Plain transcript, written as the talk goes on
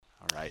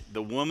Right.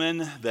 The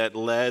woman that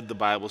led the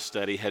Bible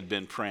study had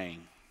been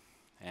praying.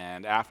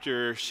 And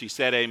after she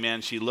said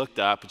amen, she looked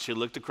up and she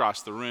looked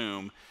across the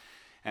room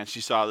and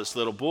she saw this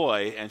little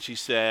boy and she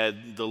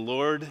said, "The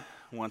Lord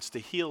wants to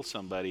heal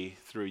somebody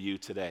through you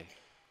today."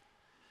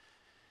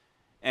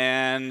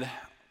 And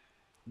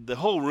the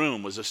whole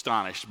room was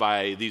astonished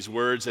by these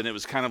words, and it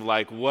was kind of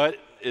like, what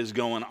is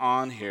going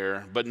on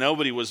here? But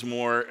nobody was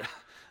more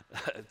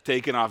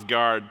taken off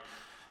guard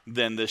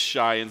than this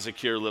shy,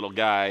 insecure little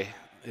guy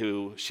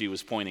who she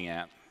was pointing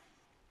at.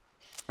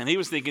 And he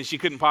was thinking she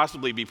couldn't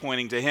possibly be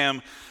pointing to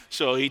him,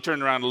 so he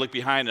turned around to look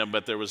behind him,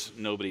 but there was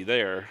nobody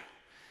there.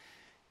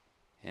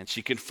 And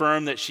she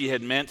confirmed that she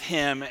had meant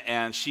him,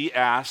 and she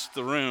asked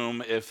the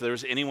room if there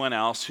was anyone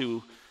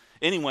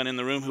in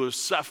the room who was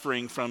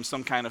suffering from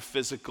some kind of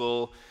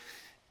physical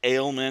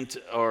ailment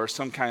or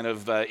some kind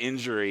of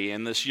injury.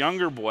 And this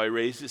younger boy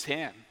raised his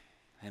hand,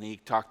 and he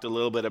talked a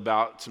little bit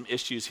about some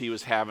issues he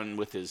was having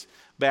with his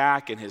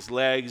back and his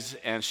legs,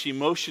 and she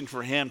motioned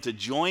for him to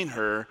join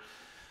her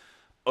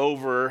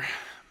over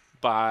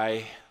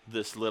by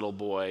this little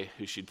boy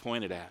who she'd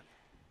pointed at.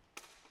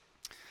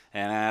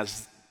 And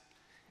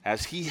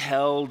as he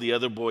held the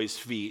other boy's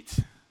feet,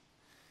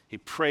 he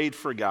prayed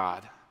for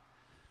God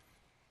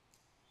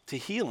to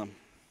heal him.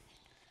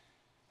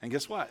 And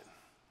guess what?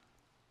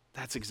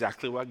 That's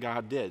exactly what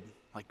God did.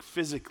 Like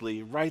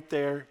physically, right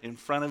there in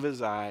front of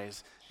his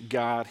eyes,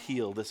 God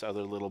healed this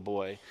other little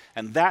boy.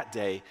 And that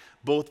day,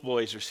 both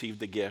boys received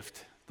the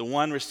gift. The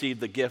one received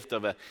the gift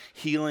of a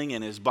healing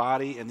in his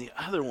body, and the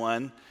other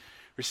one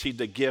received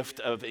the gift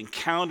of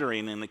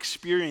encountering and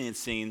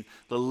experiencing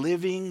the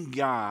living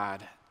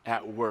God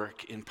at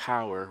work in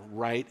power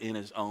right in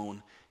his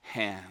own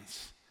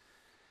hands.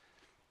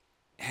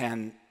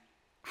 And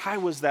I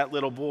was that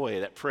little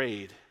boy that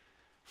prayed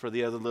for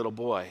the other little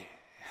boy.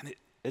 And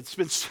it's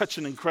been such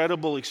an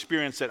incredible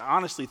experience that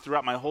honestly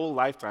throughout my whole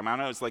lifetime, I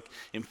know it's like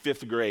in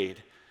 5th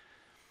grade,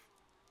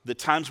 the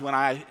times when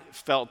I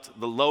felt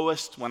the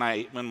lowest, when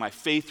my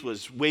faith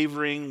was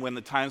wavering, when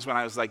the times when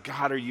I was like,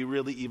 God, are you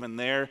really even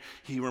there?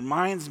 He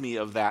reminds me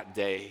of that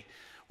day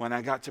when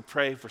I got to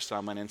pray for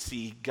someone and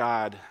see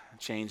God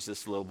change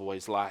this little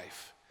boy's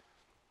life.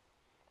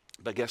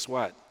 But guess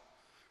what?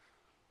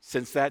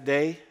 Since that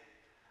day,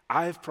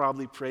 I've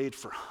probably prayed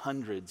for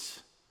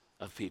hundreds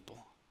of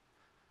people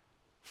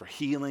for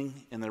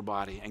healing in their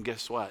body. And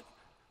guess what?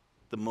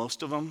 The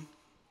most of them,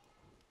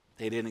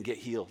 they didn't get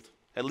healed.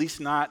 At least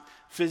not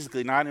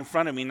physically, not in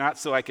front of me, not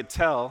so I could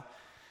tell.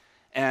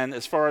 And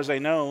as far as I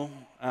know,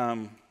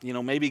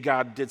 maybe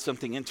God did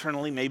something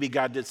internally, maybe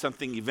God did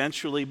something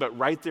eventually, but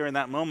right there in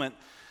that moment,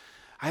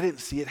 I didn't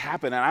see it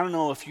happen. And I don't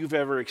know if you've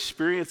ever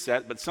experienced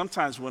that, but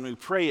sometimes when we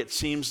pray, it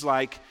seems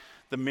like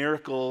the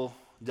miracle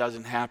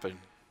doesn't happen.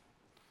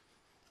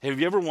 Have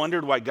you ever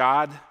wondered why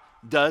God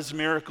does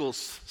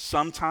miracles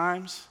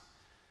sometimes,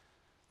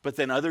 but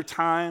then other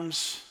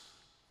times,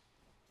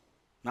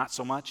 not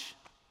so much?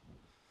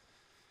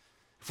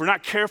 If we're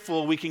not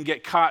careful, we can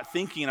get caught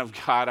thinking of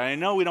God. I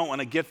know we don't want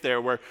to get there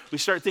where we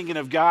start thinking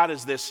of God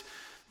as this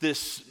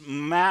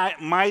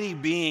mighty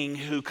being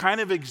who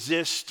kind of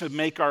exists to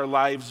make our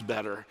lives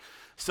better.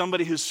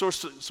 Somebody who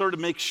sort of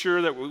makes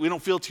sure that we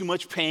don't feel too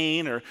much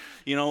pain, or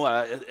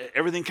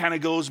everything kind of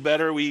goes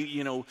better.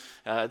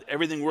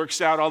 Everything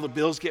works out, all the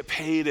bills get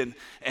paid,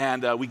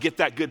 and we get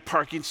that good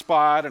parking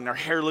spot, and our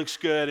hair looks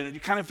good, and you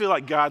kind of feel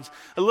like God's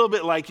a little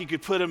bit like you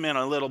could put him in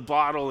a little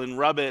bottle and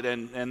rub it,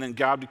 and then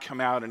God would come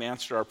out and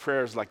answer our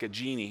prayers like a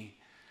genie.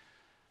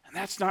 And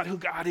that's not who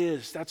God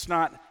is. That's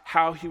not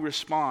how he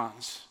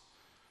responds.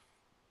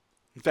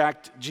 In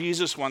fact,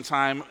 Jesus one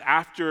time,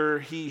 after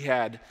he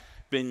had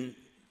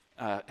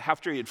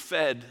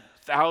fed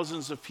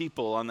thousands of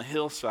people on the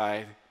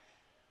hillside,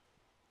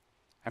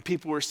 and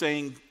people were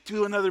saying,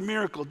 do another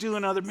miracle, do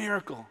another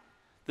miracle.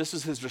 This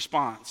is his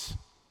response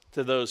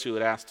to those who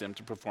had asked him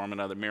to perform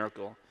another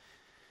miracle.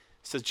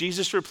 It says,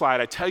 Jesus replied,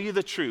 I tell you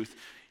the truth,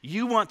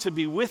 you want to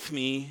be with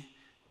me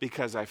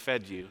because I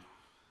fed you,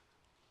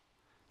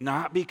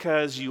 not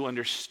because you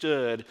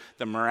understood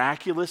the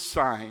miraculous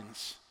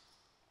signs.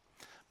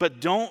 But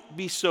don't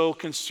be so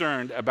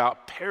concerned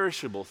about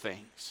perishable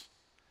things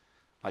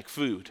like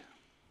food.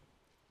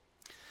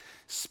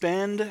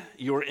 Spend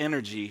your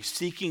energy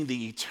seeking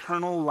the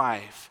eternal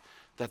life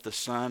that the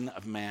Son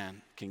of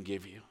Man can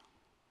give you.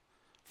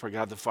 For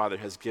God the Father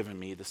has given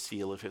me the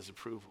seal of his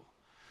approval.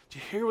 Do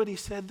you hear what he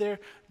said there?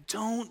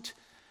 Don't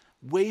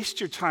waste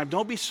your time.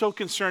 Don't be so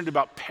concerned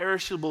about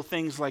perishable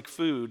things like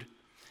food.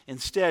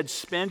 Instead,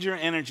 spend your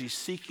energy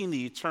seeking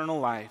the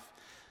eternal life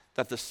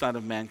that the Son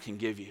of Man can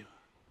give you.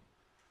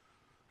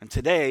 And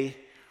today,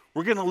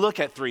 we're going to look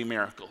at 3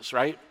 miracles,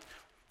 right?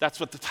 That's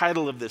what the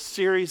title of this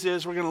series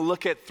is. We're going to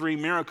look at 3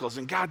 miracles.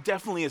 And God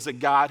definitely is a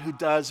God who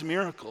does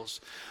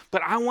miracles.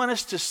 But I want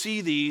us to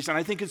see these, and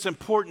I think it's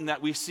important that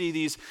we see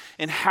these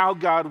in how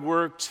God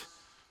worked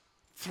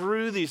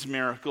through these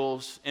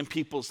miracles in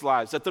people's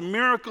lives. That the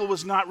miracle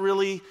was not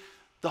really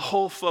the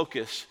whole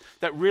focus.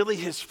 That really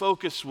his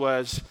focus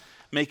was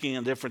making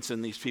a difference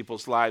in these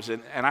people's lives.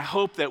 And I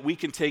hope that we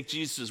can take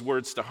Jesus'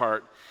 words to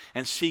heart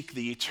and seek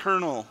the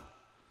eternal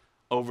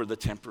over the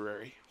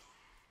temporary.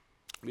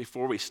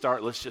 Before we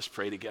start, let's just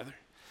pray together.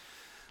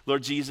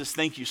 Lord Jesus,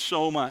 thank you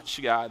so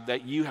much, God,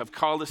 that you have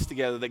called us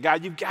together, that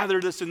God, you've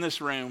gathered us in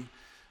this room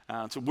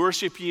to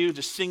worship you,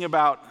 to sing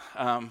about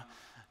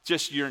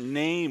just your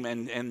name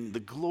and the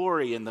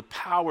glory and the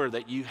power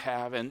that you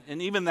have, and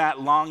even that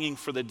longing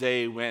for the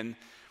day when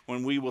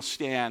we will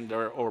stand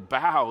or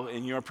bow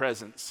in your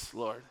presence,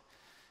 Lord,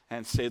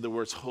 and say the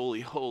words,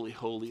 holy, holy,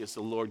 holy is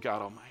the Lord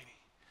God Almighty.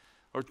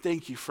 Lord,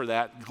 thank you for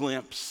that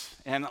glimpse.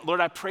 And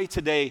Lord, I pray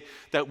today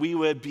that we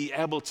would be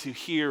able to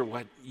hear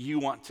what you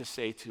want to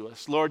say to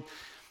us. Lord,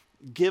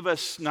 give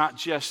us not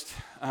just,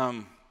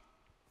 a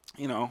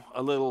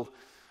little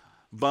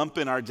bump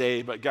in our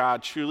day, but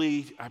God,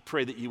 truly, I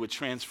pray that you would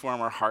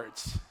transform our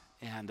hearts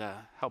and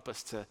help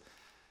us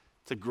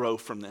to grow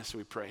from this,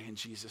 we pray. In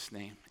Jesus'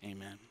 name,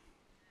 amen.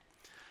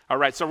 All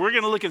right, so we're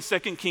going to look in 2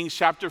 Kings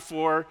chapter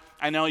 4.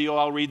 I know you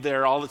all read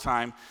there all the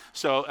time.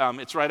 So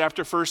it's right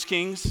after 1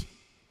 Kings.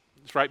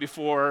 It's right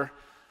before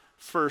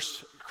 1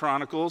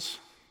 Chronicles.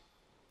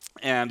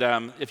 And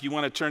if you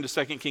want to turn to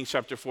 2 Kings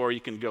chapter 4, you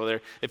can go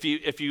there. If you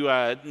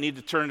need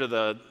to turn to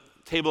the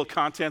table of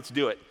contents,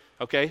 do it,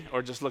 okay?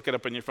 Or just look it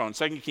up on your phone.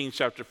 2 Kings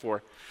chapter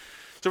 4.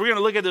 So we're going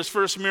to look at this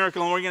first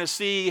miracle, and we're going to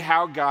see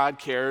how God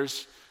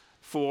cares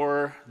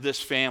for this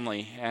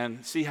family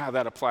and see how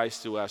that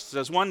applies to us. It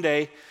says, one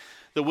day,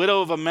 the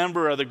widow of a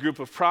member of the group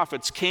of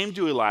prophets came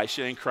to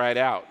Elisha and cried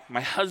out,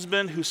 "My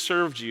husband who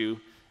served you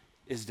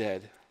is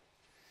dead.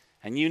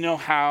 And you know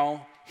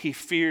how he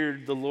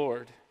feared the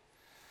Lord.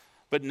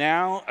 But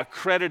now a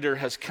creditor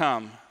has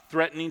come,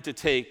 threatening to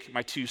take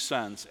my 2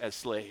 sons as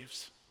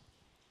slaves."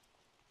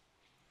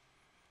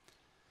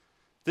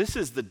 This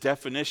is the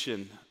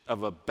definition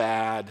of a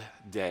bad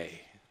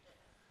day.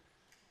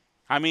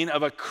 I mean,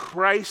 of a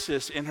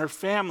crisis in her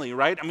family,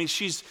 right? I mean,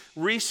 she's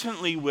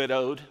recently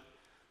widowed,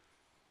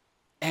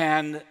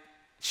 and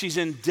she's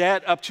in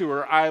debt up to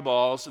her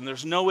eyeballs, and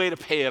there's no way to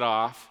pay it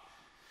off.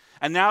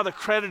 And now the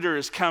creditor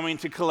is coming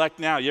to collect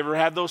now. You ever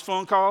had those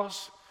phone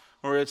calls?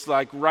 Where it's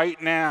like, right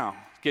now,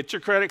 get your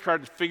credit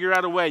card, figure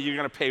out a way, you're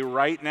going to pay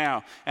right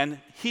now. And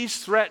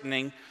he's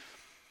threatening.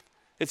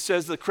 It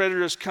says the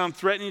creditor has come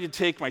threatening to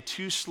take my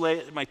two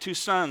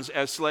sons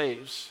as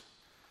slaves.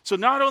 So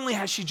not only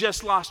has she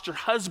just lost her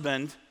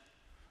husband,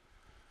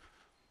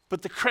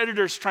 but the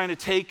creditor is trying to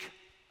take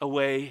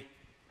away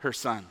her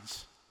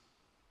sons.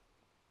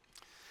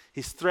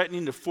 He's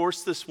threatening to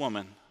force this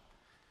woman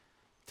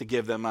to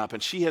give them up.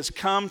 And she has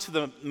come to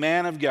the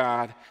man of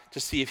God to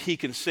see if he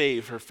can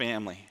save her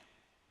family.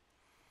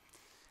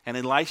 And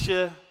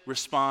Elisha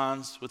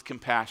responds with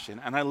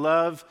compassion. And I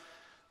love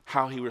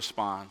how he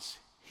responds.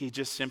 He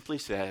just simply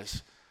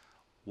says,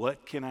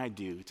 "What can I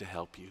do to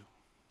help you?"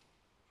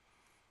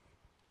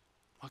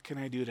 What can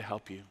I do to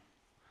help you?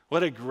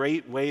 What a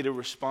great way to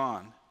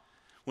respond.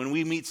 When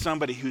we meet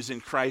somebody who's in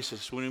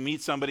crisis, when we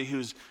meet somebody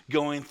who's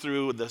going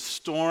through the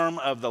storm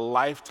of the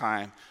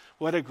lifetime,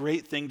 what a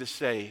great thing to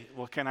say.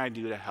 What can I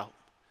do to help?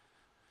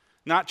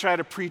 Not try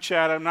to preach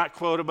at them, not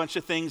quote a bunch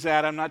of things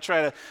at them, not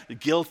try to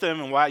guilt them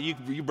and why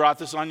you brought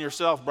this on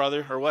yourself,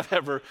 brother, or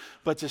whatever,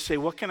 but to say,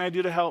 what can I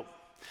do to help?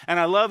 And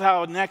I love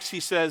how next he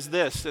says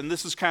this, and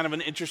this is kind of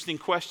an interesting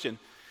question.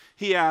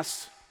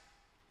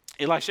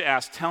 Elisha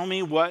asks, "Tell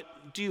me,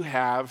 what do you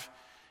have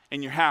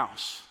in your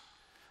house?"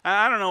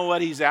 I don't know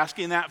what he's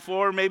asking that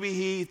for. Maybe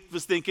he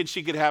was thinking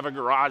she could have a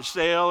garage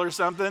sale or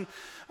something.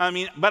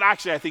 But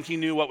actually I think he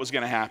knew what was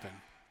going to happen.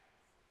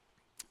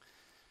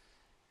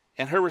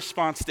 And her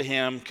response to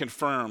him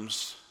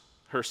confirms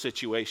her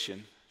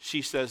situation.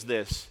 She says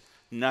this,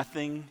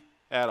 "Nothing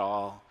at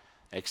all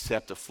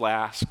except a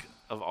flask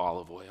of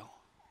olive oil."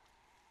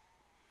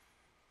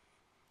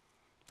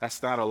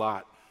 That's not a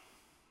lot.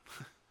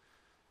 Can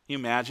you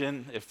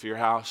imagine if your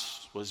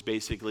house was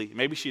basically,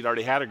 maybe she'd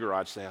already had a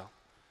garage sale.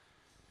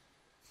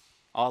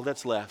 All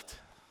that's left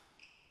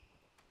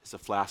is a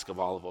flask of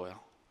olive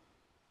oil.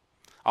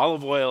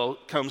 Olive oil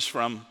comes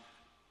from,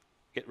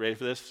 get ready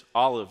for this,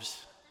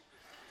 olives.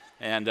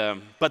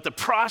 But the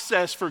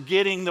process for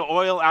getting the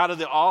oil out of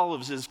the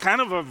olives is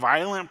kind of a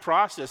violent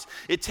process.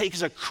 It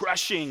takes a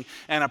crushing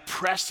and a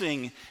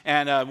pressing.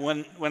 And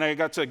when I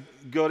got to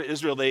go to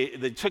Israel, they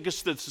took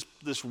us to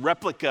this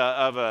replica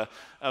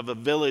of a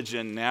village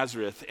in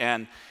Nazareth.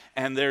 And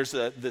there's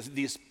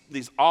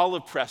these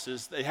olive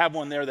presses. They have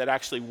one there that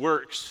actually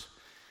works.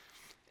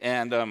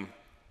 And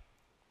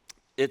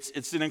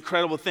it's an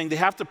incredible thing. They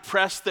have to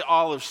press the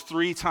olives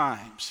 3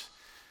 times.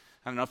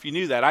 I don't know if you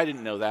knew that. I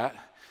didn't know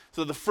that.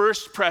 So the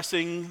first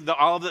pressing, the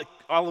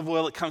olive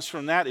oil that comes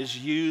from that is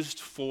used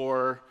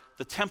for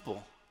the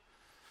temple.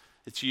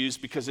 It's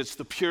used because it's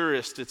the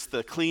purest, it's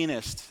the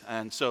cleanest.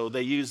 And so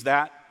they use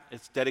that.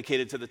 It's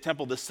dedicated to the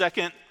temple. The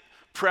second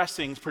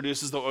pressing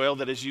produces the oil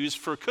that is used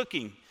for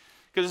cooking.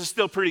 because it's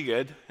still pretty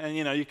good. And,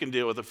 you can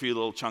deal with a few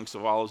little chunks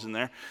of olives in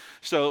there.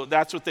 So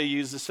that's what they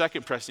use the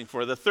second pressing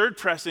for. The third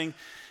pressing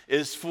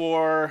is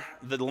for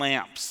the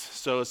lamps.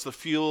 So it's the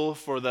fuel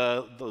for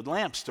the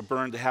lamps to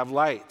burn, to have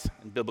light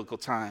in biblical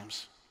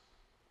times.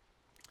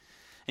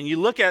 And you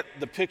look at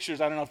the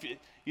pictures, I don't know if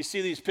you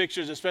see these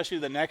pictures, especially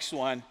the next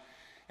one,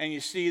 and you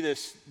see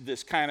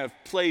this kind of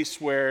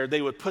place where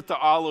they would put the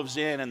olives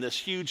in and this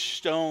huge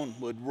stone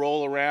would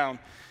roll around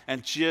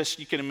and just,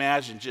 you can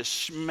imagine, just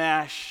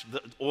smash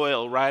the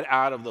oil right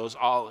out of those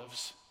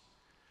olives.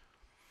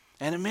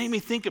 And it made me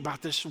think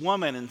about this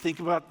woman and think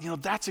about,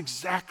 that's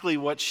exactly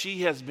what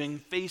she has been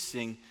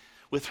facing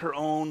with her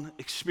own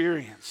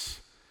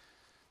experience.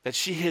 That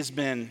she has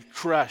been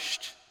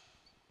crushed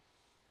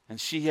and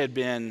she had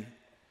been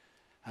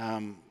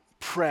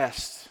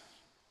pressed.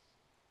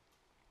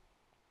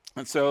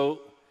 And so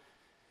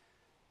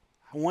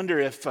I wonder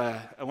if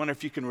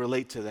you can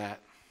relate to that.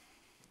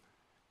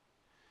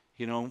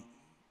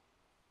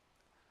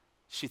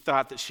 She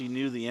thought that she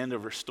knew the end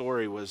of her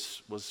story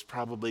was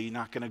probably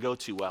not going to go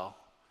too well.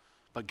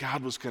 But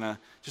God was going to,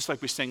 just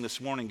like we sang this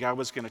morning, God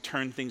was going to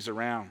turn things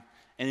around.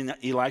 And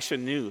Elisha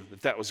knew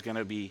that was going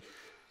to be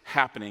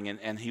happening,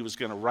 and he was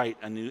going to write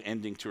a new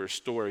ending to her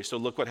story. So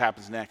look what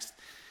happens next.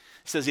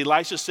 It says,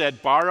 Elisha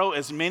said, borrow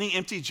as many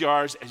empty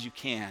jars as you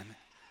can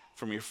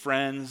from your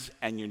friends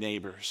and your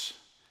neighbors.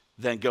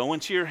 Then go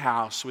into your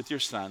house with your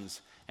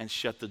sons and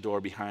shut the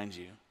door behind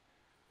you.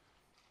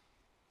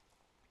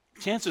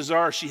 Chances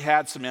are she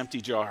had some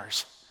empty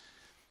jars.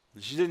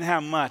 She didn't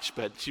have much,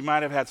 but she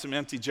might have had some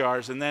empty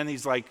jars. And then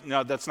he's like,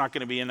 no, that's not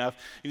going to be enough.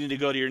 You need to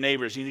go to your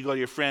neighbors. You need to go to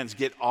your friends.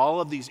 Get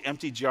all of these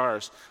empty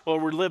jars. Well,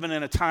 we're living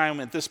in a time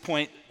at this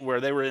point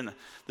where they were in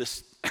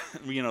this,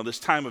 this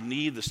time of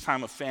need, this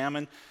time of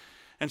famine.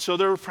 And so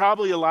there were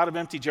probably a lot of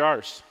empty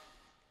jars.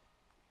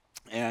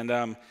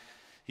 And,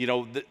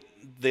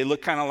 they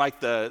look kind of like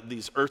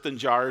these earthen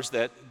jars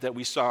that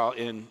we saw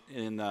in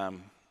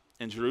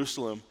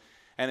Jerusalem.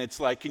 And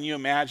it's like, can you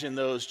imagine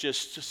those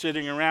just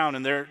sitting around?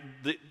 And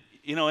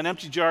an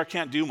empty jar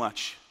can't do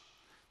much.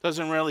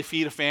 Doesn't really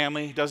feed a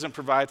family, doesn't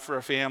provide for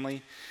a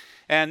family.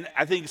 And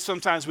I think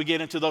sometimes we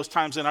get into those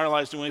times in our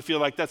lives when we feel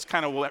like that's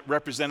kind of what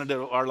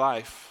representative of our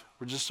life.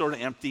 We're just sort of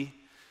empty,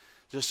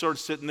 just sort of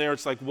sitting there.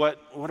 It's like, what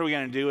are we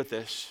going to do with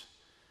this?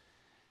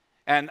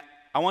 And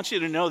I want you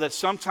to know that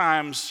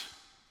sometimes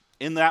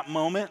in that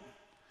moment,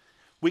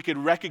 we could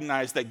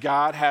recognize that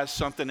God has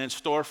something in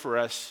store for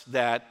us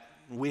that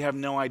we have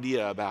no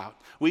idea about.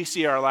 We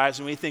see our lives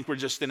and we think we're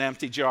just an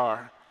empty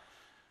jar.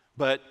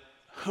 But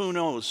who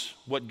knows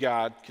what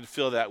God could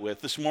fill that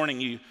with. This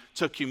morning you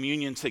took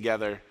communion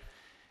together.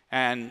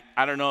 And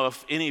I don't know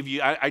if any of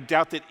you, I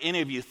doubt that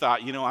any of you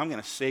thought, I'm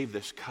going to save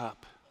this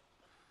cup.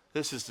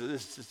 This is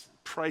a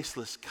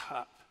priceless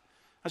cup.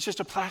 That's just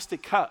a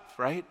plastic cup,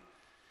 right?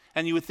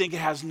 And you would think it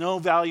has no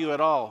value at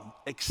all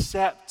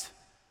except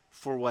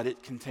for what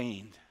it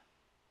contained.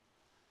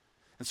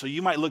 And so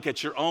you might look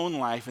at your own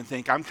life and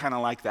think, I'm kind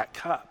of like that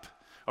cup,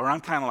 or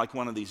I'm kind of like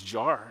one of these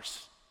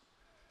jars.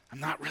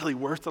 I'm not really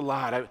worth a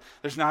lot.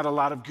 There's not a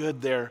lot of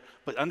good there.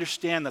 But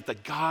understand that the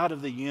God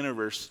of the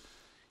universe,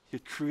 the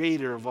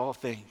creator of all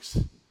things,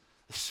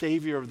 the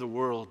Savior of the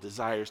world,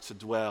 desires to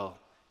dwell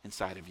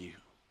inside of you,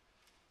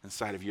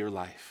 inside of your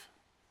life.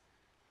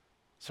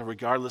 So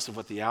regardless of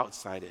what the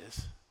outside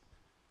is,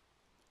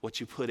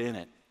 what you put in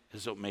it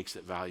is what makes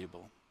it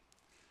valuable.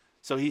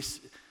 So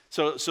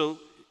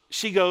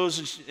she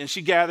goes and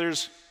she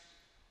gathers,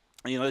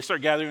 they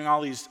start gathering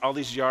all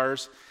these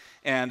jars.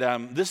 And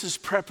this is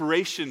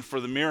preparation for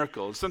the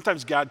miracle.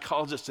 Sometimes God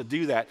calls us to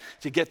do that,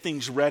 to get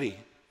things ready.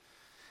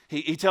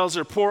 He tells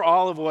her, pour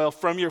olive oil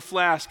from your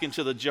flask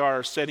into the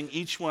jar, setting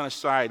each one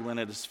aside when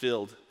it is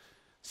filled.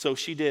 So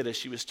she did as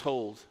she was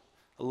told.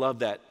 I love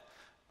that.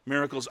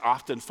 Miracles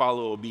often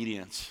follow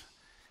obedience.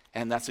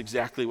 And that's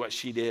exactly what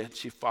she did.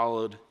 She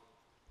followed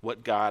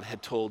what God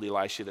had told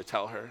Elisha to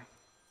tell her.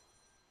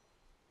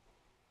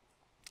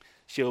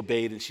 She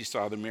obeyed and she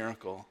saw the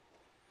miracle.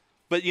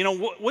 But,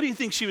 what do you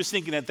think she was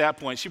thinking at that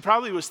point? She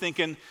probably was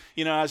thinking,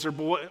 as her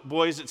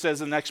boys, it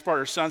says in the next part,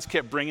 her sons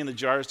kept bringing the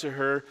jars to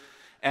her.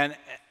 And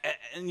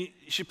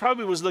she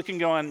probably was looking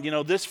going,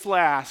 this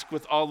flask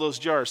with all those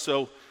jars.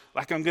 So,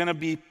 I'm going to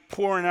be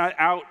pouring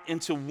out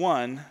into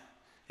one,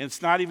 and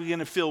it's not even going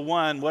to fill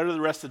one. What are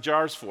the rest of the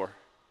jars for?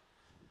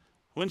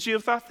 Wouldn't you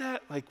have thought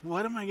that?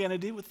 What am I going to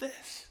do with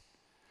this?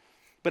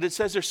 But it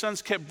says her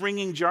sons kept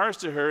bringing jars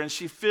to her, and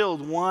she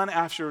filled one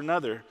after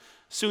another.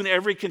 Soon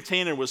every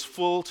container was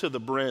full to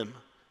the brim.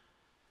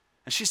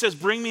 And she says,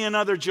 bring me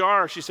another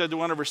jar, she said to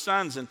one of her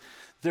sons. And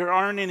there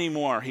aren't any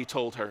more, he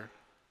told her.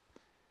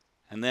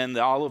 And then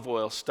the olive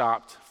oil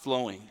stopped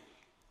flowing,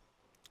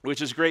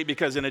 which is great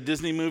because in a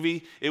Disney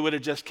movie, it would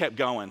have just kept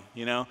going,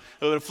 It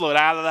would have flowed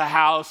out of the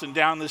house and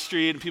down the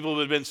street, and people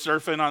would have been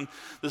surfing on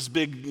this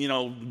big,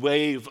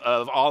 wave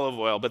of olive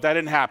oil. But that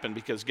didn't happen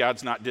because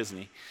God's not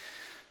Disney.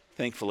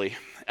 Thankfully.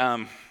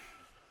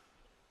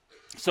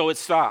 So it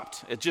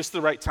stopped at just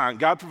the right time.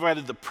 God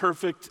provided the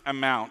perfect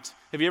amount.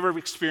 Have you ever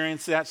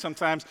experienced that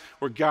sometimes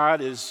where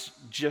God is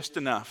just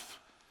enough?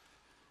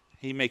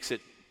 He makes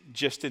it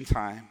just in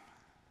time.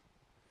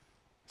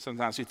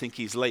 Sometimes we think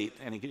he's late,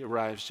 and he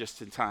arrives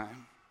just in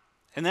time.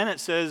 And then it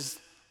says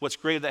what's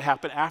great that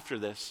happened after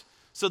this.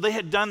 So they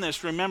had done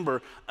this,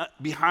 remember,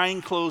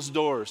 behind closed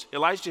doors.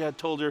 Elijah had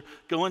told her,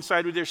 go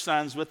inside with your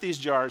sons with these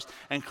jars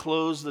and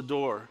close the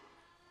door.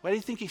 Why do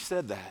you think he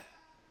said that?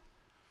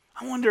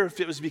 I wonder if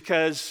it was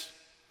because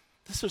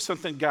this was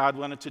something God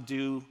wanted to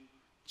do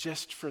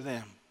just for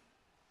them.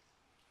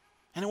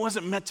 And it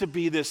wasn't meant to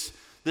be this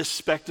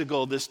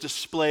spectacle, this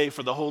display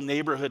for the whole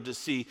neighborhood to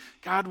see.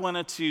 God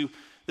wanted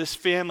this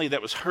family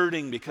that was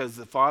hurting because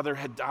the father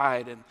had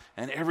died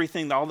and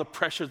everything, all the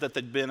pressure that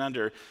they'd been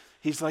under.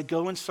 He's like,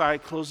 go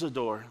inside, close the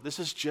door. This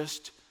is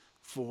just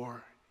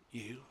for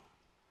you.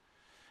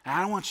 And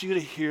I want you to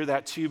hear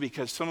that too,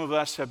 because some of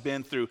us have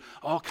been through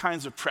all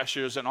kinds of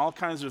pressures and all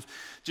kinds of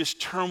just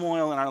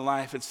turmoil in our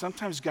life. And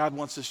sometimes God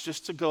wants us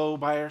just to go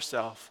by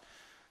ourselves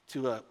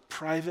to a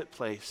private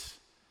place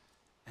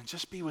and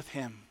just be with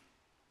him.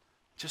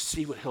 Just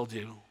see what he'll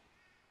do.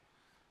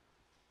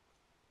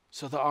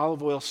 So the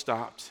olive oil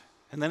stopped.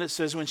 And then it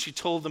says when she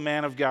told the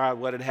man of God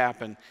what had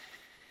happened,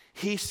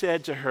 he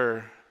said to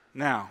her,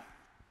 now,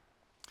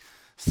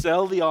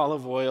 sell the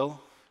olive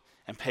oil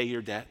and pay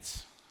your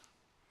debts,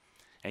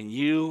 and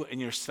you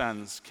and your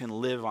sons can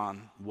live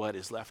on what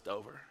is left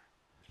over.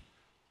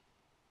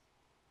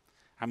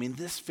 I mean,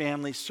 this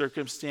family's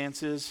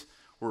circumstances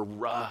were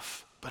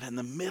rough, but in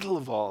the middle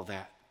of all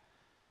that,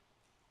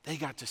 they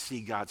got to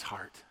see God's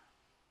heart.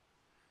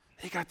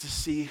 They got to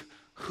see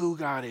who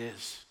God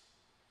is.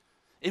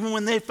 Even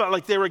when they felt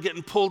like they were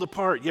getting pulled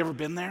apart. You ever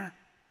been there?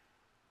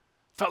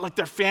 Felt like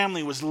their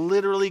family was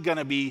literally going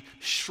to be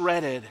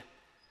shredded.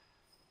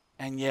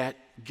 And yet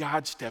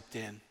God stepped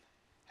in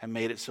and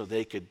made it so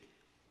they could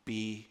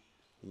be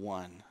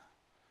one.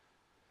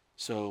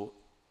 So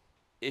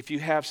if you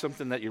have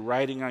something that you're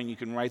writing on, you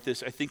can write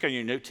this. I think on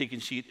your note-taking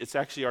sheet, it's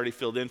actually already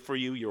filled in for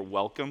you. You're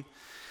welcome.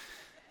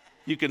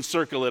 You can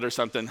circle it or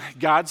something.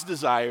 God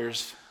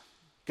desires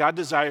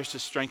to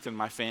strengthen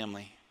my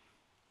family.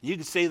 You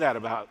can say that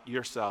about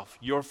yourself,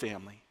 your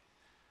family.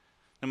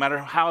 No matter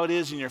how it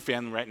is in your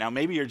family right now.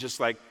 Maybe you're just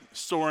like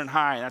soaring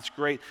high, and that's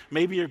great.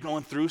 Maybe you're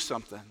going through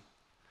something.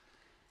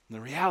 And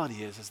the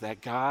reality is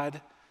that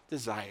God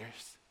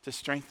desires to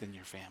strengthen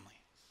your family.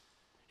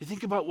 You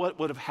think about what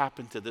would have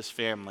happened to this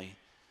family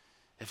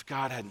if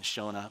God hadn't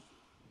shown up.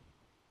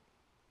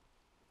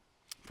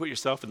 Put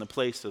yourself in the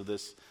place of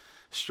this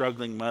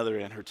struggling mother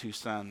and her two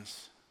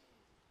sons.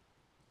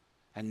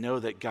 And know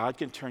that God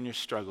can turn your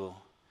struggle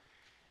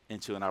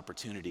into an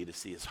opportunity to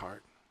see his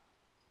heart.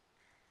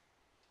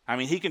 I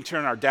mean, he can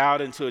turn our doubt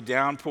into a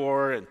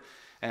downpour,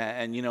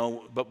 and you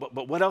know,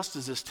 but what else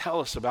does this tell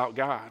us about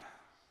God?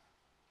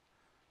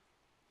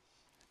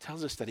 It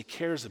tells us that he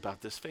cares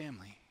about this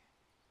family.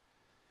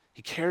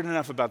 He cared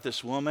enough about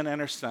this woman and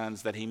her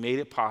sons that he made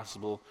it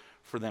possible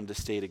for them to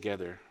stay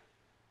together.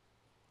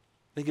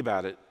 Think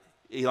about it.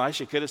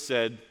 Elisha could have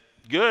said,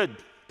 good,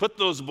 put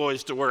those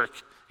boys to work,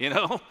 you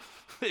know?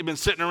 They've been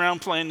sitting around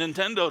playing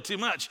Nintendo too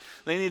much.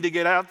 They need to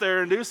get out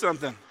there and do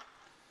something.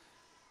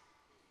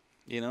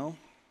 You know?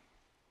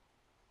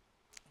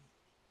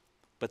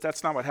 But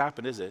that's not what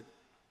happened, is it?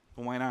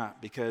 Well, why not?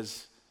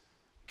 Because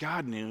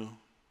God knew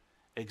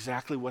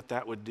exactly what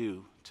that would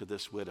do to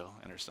this widow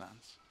and her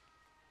sons.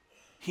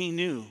 He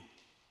knew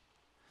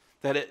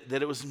that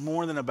it was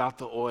more than about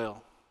the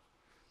oil,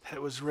 that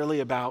it was really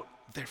about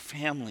their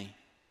family.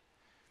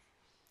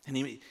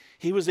 And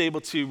he was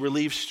able to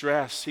relieve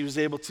stress. He was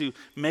able to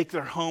make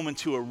their home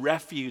into a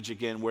refuge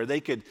again where they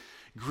could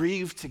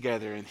grieve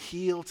together and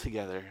heal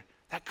together.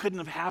 That couldn't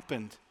have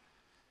happened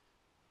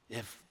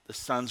if the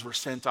sons were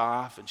sent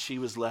off and she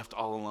was left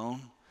all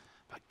alone.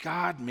 But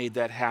God made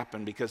that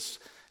happen because,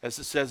 as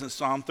it says in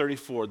Psalm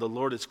 34, the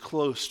Lord is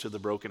close to the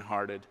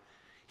brokenhearted.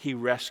 He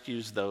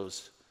rescues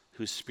those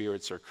whose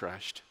spirits are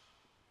crushed.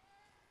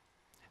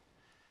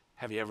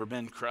 Have you ever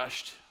been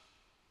crushed?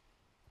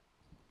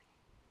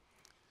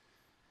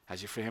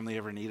 Has your family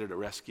ever needed a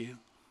rescue?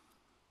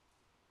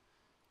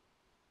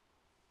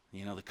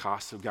 You know, the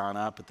costs have gone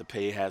up, but the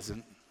pay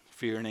hasn't.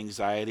 Fear and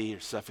anxiety are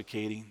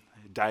suffocating.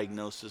 A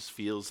diagnosis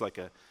feels like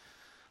a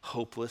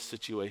hopeless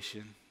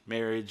situation.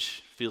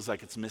 Marriage feels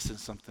like it's missing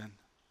something.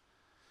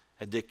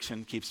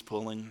 Addiction keeps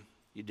pulling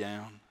you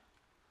down.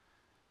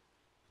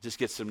 Just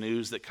get some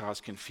news that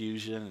causes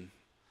confusion and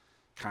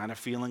kind of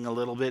feeling a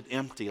little bit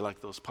empty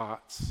like those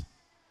pots.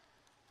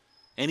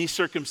 Any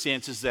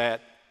circumstances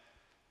that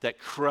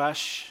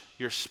crush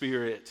your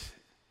spirit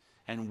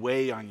and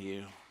weigh on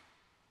you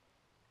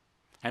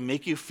and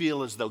make you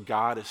feel as though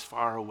God is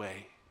far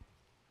away.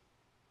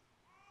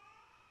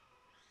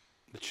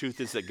 The truth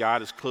is that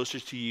God is closer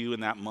to you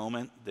in that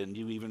moment than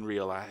you even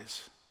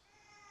realize.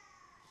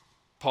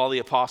 Paul the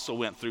Apostle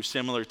went through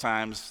similar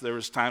times. There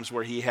was times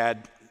where he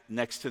had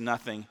next to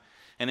nothing.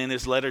 And in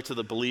his letter to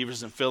the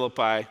believers in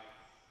Philippi,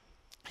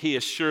 he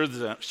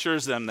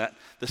assures them that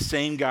the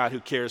same God who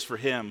cares for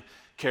him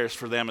cares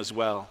for them as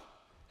well.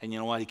 And you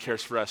know what? He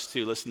cares for us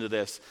too. Listen to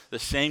this. The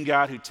same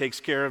God who takes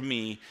care of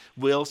me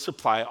will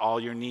supply all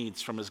your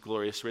needs from his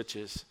glorious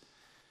riches.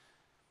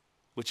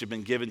 which have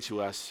been given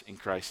to us in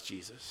Christ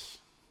Jesus.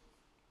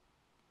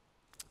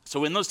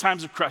 So in those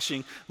times of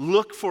crushing,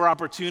 look for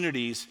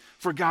opportunities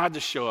for God to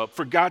show up,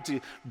 for God to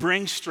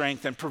bring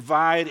strength and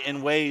provide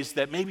in ways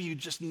that maybe you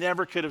just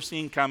never could have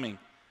seen coming.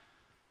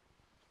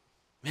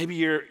 Maybe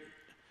you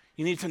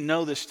need to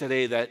know this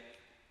today, that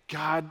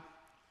God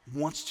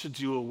wants to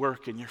do a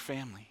work in your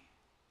family.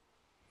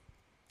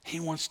 He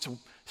wants to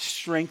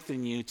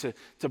strengthen you, to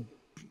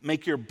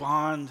make your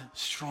bond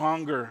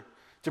stronger,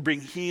 to bring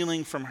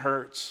healing from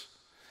hurts.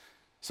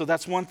 So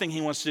that's one thing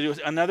he wants to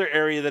do. Another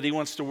area that he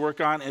wants to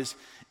work on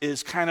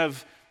is kind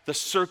of the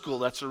circle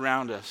that's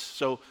around us.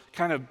 So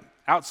kind of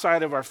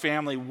outside of our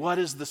family, what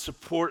is the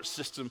support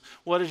system?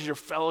 What is your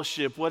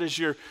fellowship? What is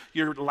your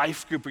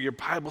life group or your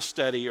Bible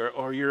study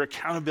or your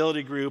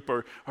accountability group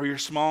or your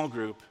small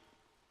group?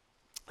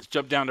 Let's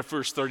jump down to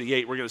verse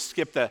 38. We're going to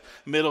skip the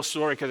middle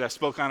story because I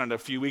spoke on it a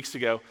few weeks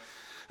ago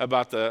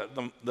about the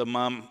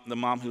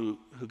mom who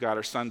got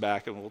her son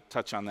back, and we'll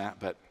touch on that.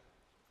 But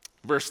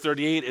verse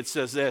 38, it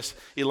says this: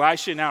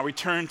 Elisha now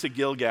returned to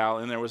Gilgal,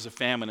 and there was a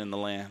famine in the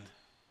land.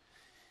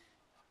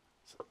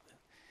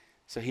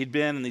 So he'd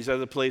been in these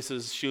other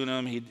places,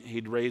 Shunem,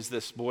 he'd raised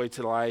this boy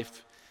to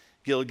life.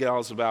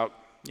 Gilgal's about,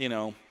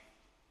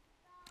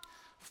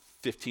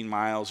 15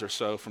 miles or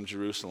so from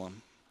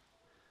Jerusalem.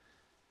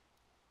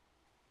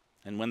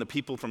 And when the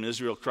people from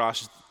Israel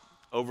crossed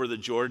over the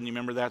Jordan, you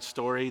remember that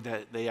story?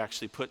 That they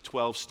actually put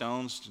 12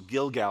 stones.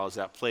 Gilgal is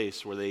that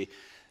place where they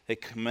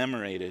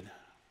commemorated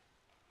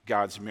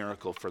God's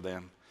miracle for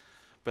them.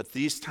 But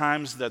these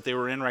times that they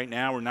were in right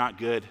now were not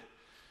good.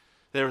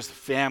 There was a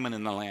famine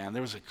in the land.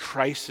 There was a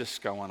crisis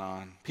going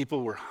on.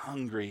 People were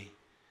hungry.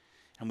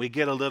 And we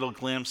get a little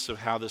glimpse of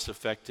how this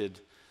affected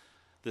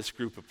this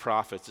group of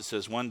prophets. It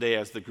says, one day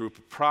as the group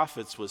of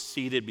prophets was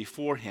seated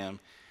before him,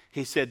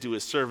 he said to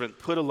his servant,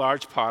 put a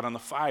large pot on the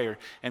fire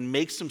and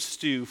make some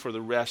stew for the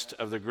rest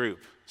of the group.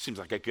 Seems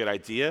like a good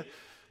idea. A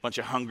bunch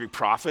of hungry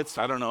prophets.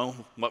 I don't know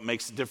what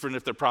makes it different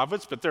if they're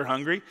prophets, but they're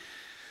hungry.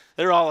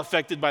 They're all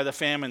affected by the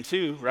famine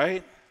too,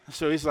 right?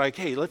 So he's like,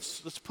 hey,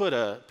 let's put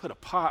a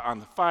pot on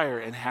the fire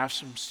and have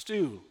some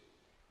stew.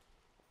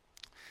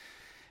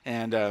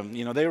 And,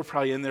 they were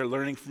probably in there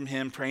learning from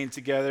him, praying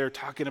together,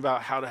 talking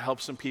about how to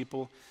help some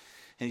people.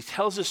 And he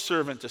tells his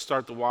servant to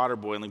start the water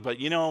boiling. But,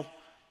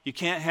 you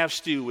can't have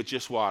stew with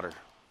just water.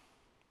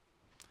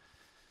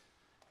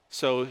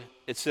 So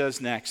it says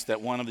next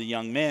that one of the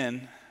young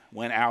men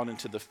went out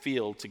into the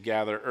field to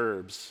gather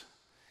herbs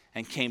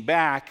and came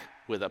back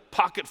with a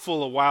pocket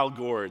full of wild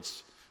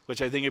gourds,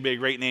 which I think would be a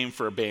great name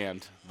for a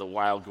band, the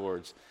Wild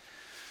Gourds.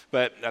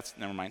 But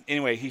never mind.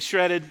 Anyway, he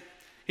shredded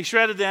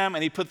them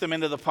and he put them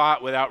into the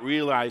pot without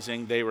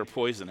realizing they were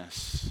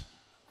poisonous.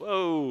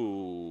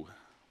 Whoa.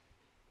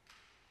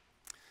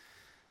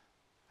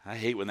 I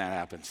hate when that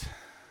happens.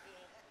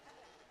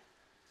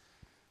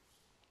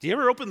 Do you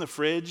ever open the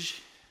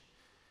fridge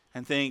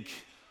and think,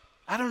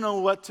 I don't know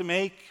what to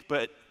make,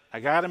 but I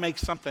got to make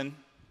something,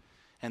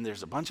 and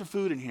there's a bunch of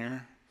food in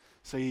here,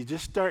 so you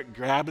just start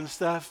grabbing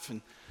stuff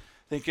and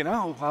thinking,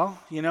 oh, well,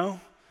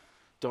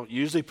 don't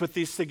usually put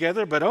these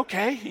together, but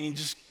okay, and you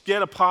just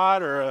get a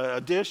pot or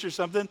a dish or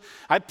something.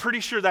 I'm pretty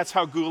sure that's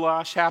how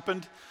goulash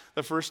happened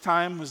the first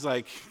time. It was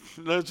like,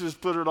 let's just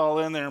put it all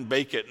in there and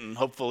bake it, and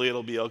hopefully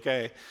it'll be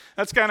okay.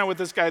 That's kind of what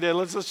this guy did.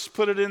 Let's just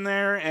put it in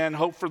there and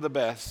hope for the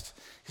best.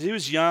 Because he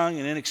was young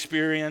and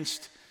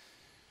inexperienced.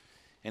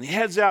 And he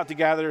heads out to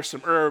gather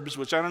some herbs,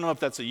 which I don't know if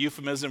that's a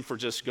euphemism for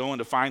just going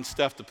to find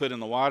stuff to put in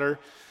the water.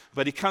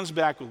 But he comes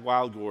back with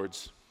wild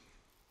gourds.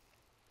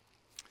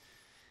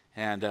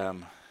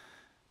 And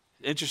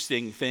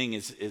interesting thing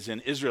is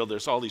in Israel,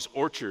 there's all these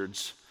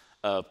orchards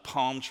of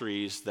palm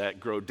trees that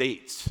grow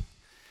dates.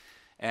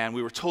 And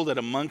we were told that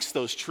amongst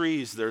those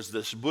trees, there's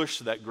this bush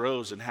that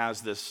grows and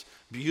has this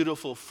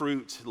beautiful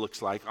fruit, it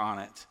looks like, on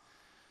it.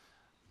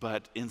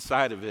 But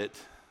inside of it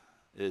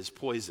is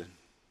poison.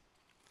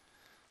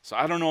 So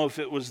I don't know if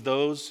it was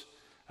those.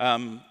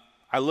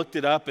 I looked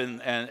it up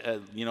and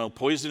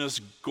poisonous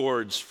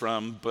gourds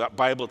from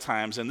Bible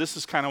times, and this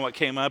is kind of what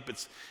came up.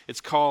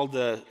 It's called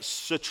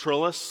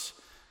Citrullus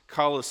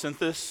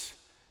colocynthus.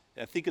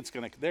 I think it's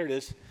going to, there it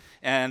is.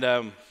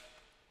 And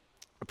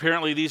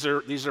apparently these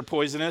are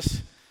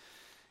poisonous.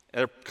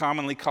 They're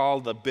commonly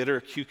called the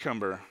bitter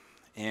cucumber.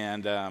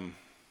 And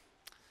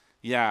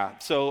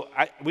so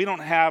we don't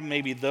have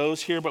maybe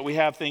those here, but we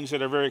have things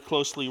that are very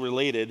closely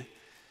related.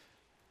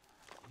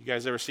 You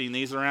guys ever seen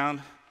these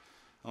around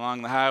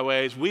along the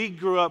highways? We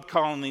grew up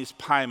calling these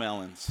pie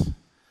melons.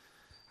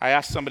 I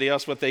asked somebody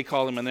else what they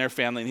call them in their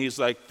family, and he's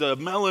like, the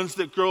melons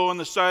that grow on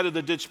the side of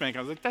the ditch bank. I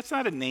was like, that's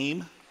not a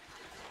name.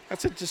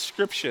 That's a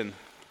description.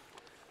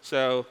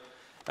 So,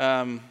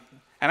 and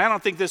I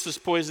don't think this is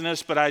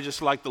poisonous, but I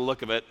just like the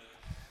look of it.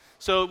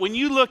 So when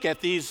you look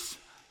at these,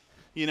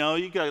 you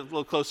got a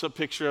little close-up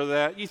picture of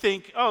that, you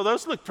think, oh,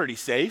 those look pretty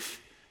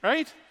safe,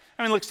 right?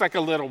 I mean, it looks like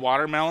a little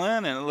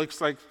watermelon, and it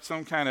looks like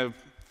some kind of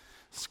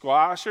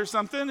squash or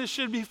something. It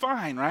should be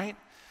fine, right?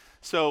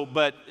 So,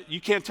 but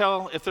you can't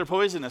tell if they're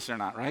poisonous or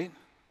not, right?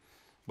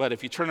 But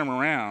if you turn them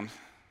around,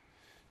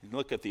 You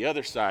look at the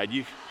other side,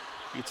 you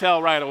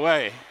tell right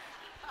away,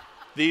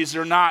 these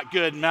are not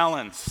good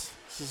melons.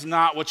 This is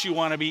not what you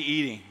want to be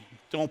eating.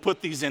 Don't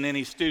put these in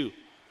any stew.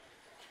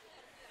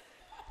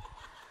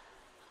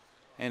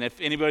 And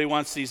if anybody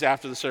wants these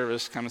after the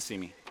service, come and see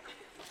me.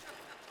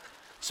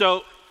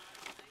 So,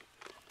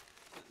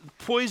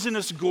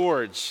 poisonous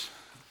gourds.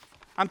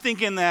 I'm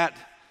thinking that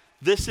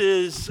this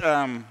is,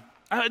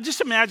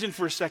 just imagine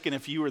for a second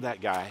if you were that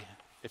guy,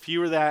 if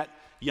you were that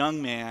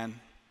young man,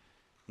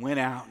 went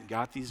out and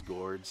got these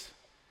gourds,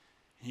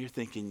 and you're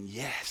thinking,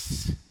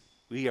 yes,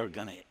 we are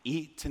going to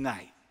eat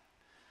tonight.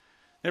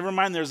 Never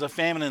mind there's a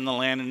famine in the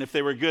land, and if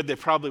they were good, they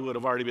probably would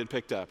have already been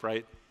picked up,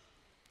 right?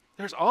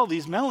 There's all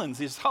these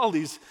melons, all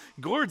these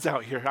gourds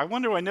out here. I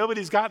wonder why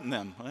nobody's gotten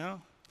them.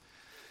 Well,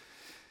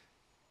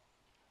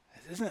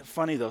 isn't it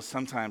funny, though,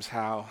 sometimes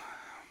how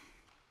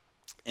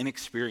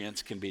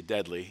inexperience can be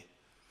deadly,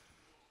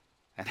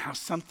 and how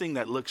something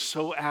that looks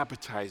so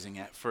appetizing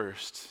at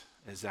first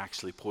is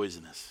actually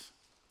poisonous.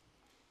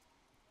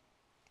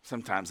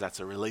 Sometimes that's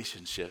a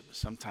relationship.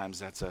 Sometimes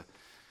that's an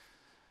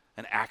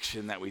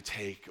action that we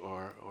take,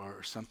 or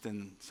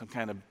something, some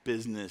kind of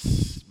business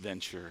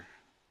venture.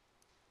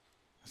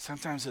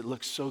 Sometimes it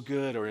looks so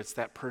good, or it's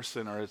that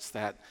person, or it's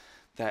that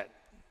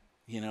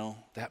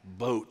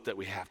boat that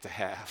we have to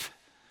have,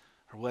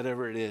 or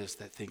whatever it is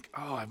that think,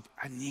 oh,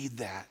 I need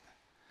that,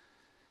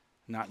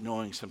 not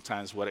knowing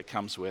sometimes what it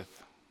comes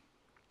with.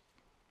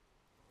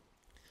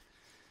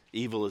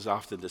 Evil is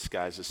often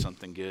disguised as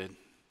something good,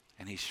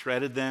 and he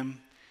shredded them,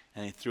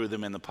 and he threw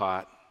them in the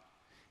pot,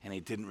 and he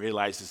didn't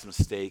realize his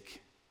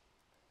mistake.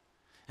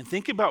 And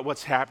think about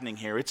what's happening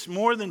here. It's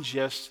more than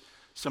just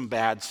some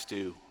bad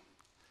stew.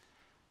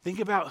 Think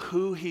about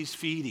who he's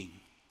feeding.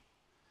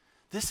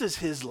 This is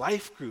his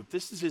life group.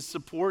 This is his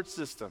support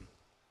system.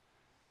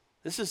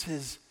 This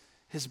is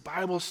his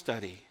Bible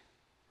study.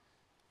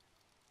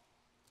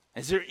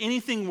 Is there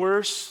anything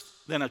worse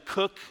than a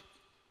cook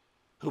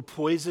who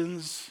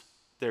poisons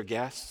their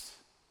guests?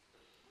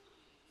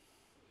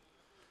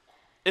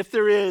 If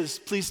there is,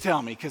 please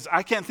tell me, because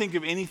I can't think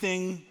of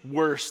anything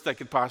worse that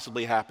could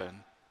possibly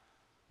happen.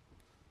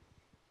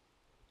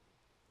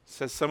 It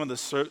says some of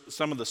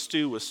the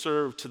stew was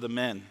served to the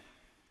men.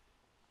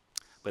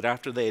 But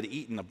after they had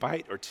eaten a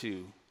bite or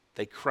two,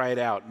 they cried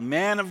out,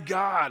 "Man of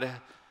God,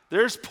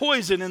 there's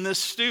poison in this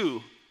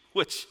stew,"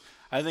 which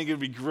I think it would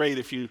be great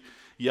if you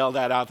yell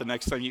that out the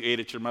next time you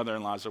ate at your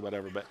mother-in-law's or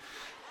whatever, but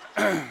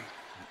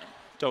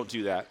don't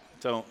do that.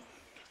 Don't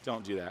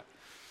do that.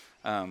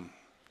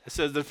 It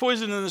says the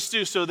poison in the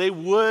stew, so they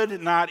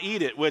would not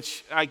eat it,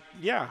 which,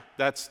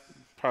 that's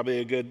probably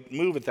a good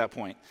move at that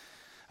point.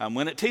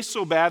 When it tastes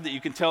so bad that you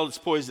can tell it's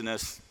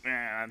poisonous,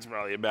 that's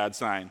probably a bad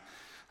sign.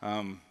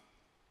 But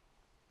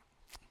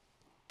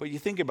you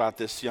think about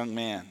this young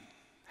man.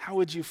 How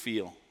would you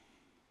feel?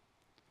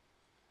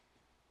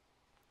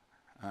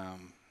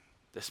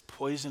 This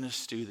poisonous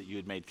stew that you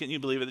had made. Can you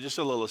believe it? Just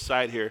a little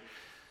aside here,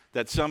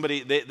 that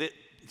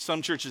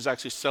some churches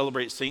actually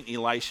celebrate St.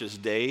 Elisha's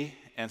Day,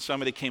 and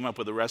somebody came up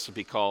with a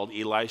recipe called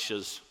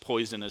Elisha's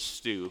Poisonous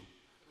Stew.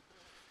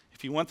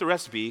 If you want the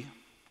recipe,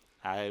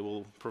 I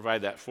will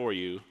provide that for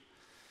you.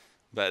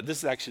 But this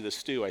is actually the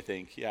stew, I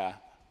think, yeah.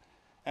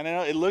 And I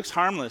know it looks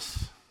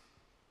harmless,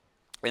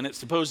 and it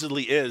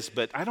supposedly is,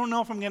 but I don't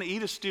know if I'm going to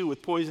eat a stew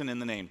with poison in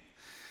the name.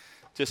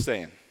 Just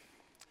saying.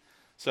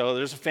 So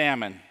there's a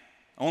famine.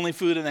 Only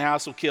food in the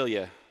house will kill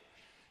you.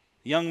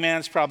 The young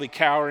man's probably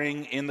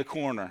cowering in the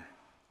corner.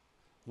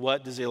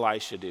 What does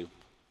Elisha do?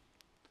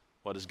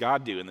 What does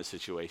God do in this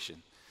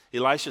situation?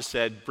 Elisha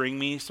said, "Bring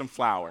me some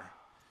flour."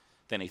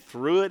 Then he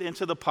threw it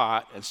into the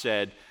pot and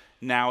said,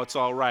 "Now it's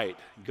all right.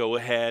 Go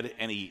ahead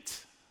and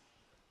eat."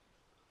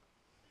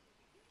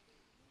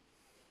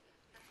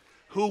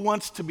 Who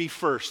wants to be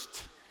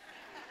first?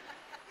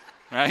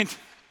 Right?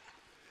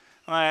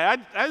 I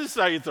just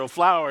saw you throw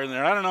flour in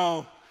there. I don't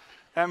know.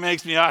 That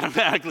makes me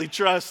automatically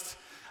trust.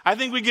 I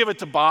think we give it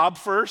to Bob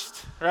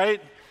first,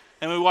 right?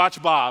 And we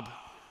watch Bob.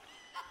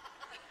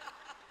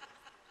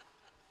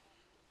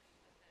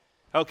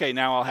 Okay,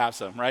 now I'll have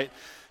some, right?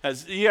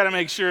 You got to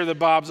make sure that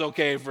Bob's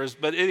okay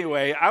first. But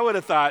anyway, I would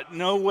have thought,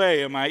 no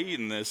way am I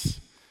eating this.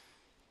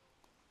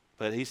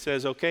 But he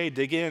says, okay,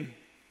 dig in.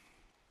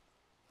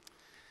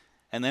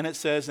 And then it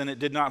says, and it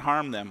did not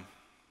harm them.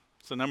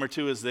 So number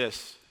 2 is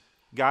this: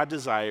 God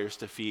desires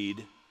to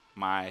feed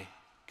my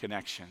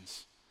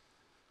connections.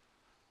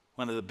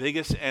 One of the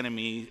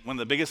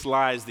biggest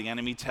lies the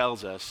enemy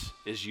tells us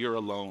is you're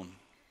alone.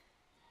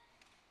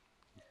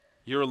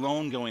 You're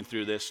alone going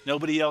through this.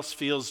 Nobody else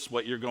feels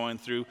what you're going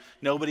through.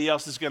 Nobody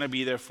else is going to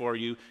be there for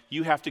you.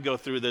 You have to go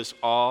through this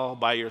all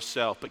by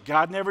yourself. But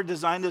God never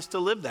designed us to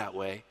live that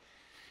way.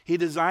 He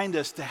designed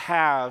us to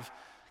have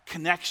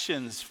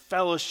connections,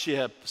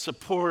 fellowship,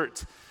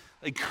 support,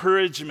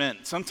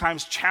 encouragement,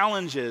 sometimes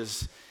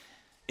challenges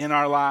in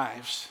our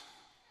lives.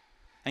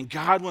 And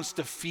God wants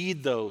to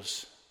feed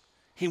those.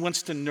 He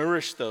wants to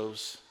nourish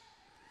those.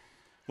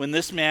 When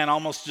this man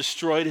almost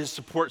destroyed his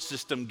support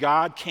system,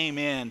 God came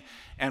in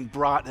and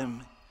brought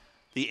him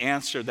the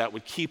answer that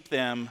would keep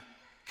them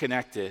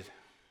connected.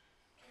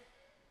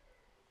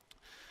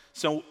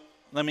 So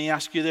let me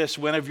ask you this.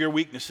 When have your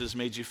weaknesses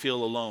made you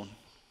feel alone?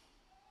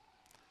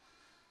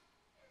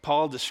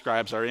 Paul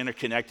describes our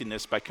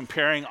interconnectedness by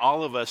comparing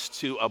all of us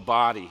to a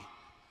body.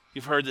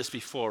 You've heard this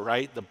before,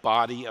 right? The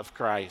body of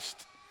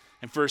Christ.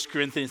 In 1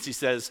 Corinthians, he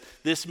says,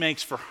 this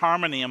makes for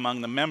harmony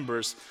among the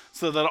members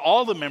so that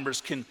all the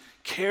members can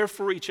care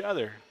for each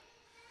other.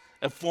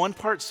 If one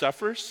part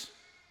suffers,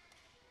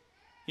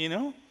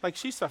 like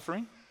she's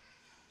suffering,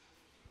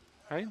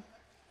 right?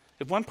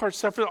 If one part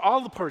suffers,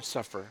 all the parts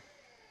suffer.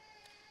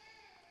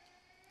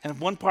 And if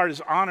one part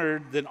is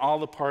honored, then all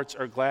the parts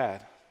are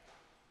glad.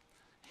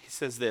 He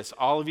says this,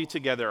 all of you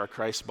together are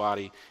Christ's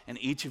body, and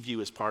each of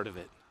you is part of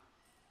it.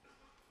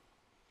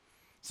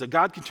 So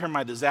God can turn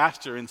my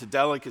disaster into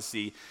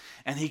delicacy,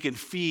 and he can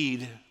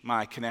feed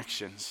my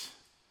connections.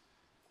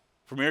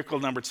 For miracle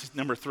number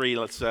 3,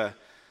 let's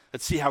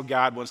see how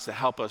God wants to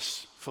help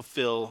us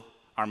fulfill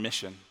our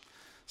mission.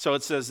 So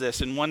it says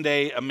this, and one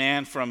day a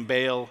man from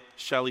Baal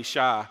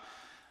Shalisha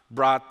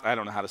brought, I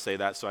don't know how to say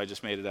that, so I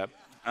just made it up,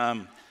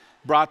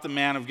 brought the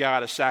man of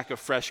God a sack of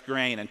fresh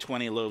grain and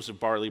 20 loaves of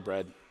barley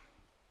bread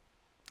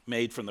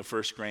made from the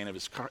first grain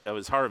of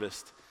his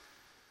harvest.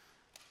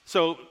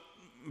 So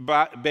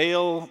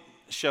Baal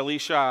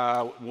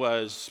Shalisha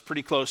was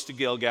pretty close to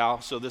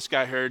Gilgal, so this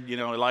guy heard,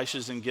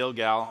 Elisha's in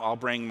Gilgal, I'll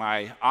bring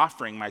my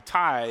offering, my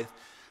tithe,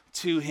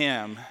 to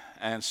him.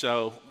 And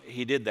so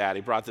he did that.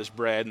 He brought this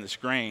bread and this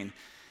grain.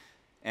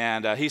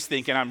 And he's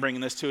thinking, I'm bringing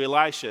this to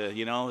Elisha.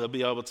 He'll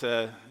be able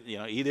to,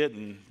 eat it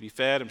and be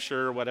fed, I'm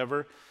sure, or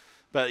whatever.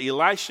 But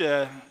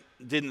Elisha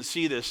didn't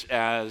see this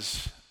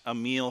as a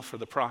meal for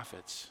the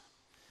prophets.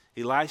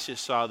 Elisha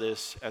saw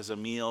this as a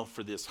meal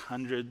for this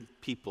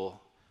 100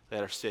 people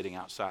that are sitting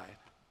outside.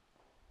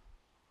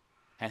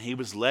 And he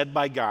was led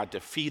by God to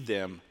feed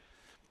them.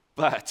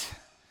 But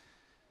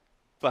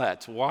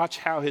watch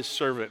how his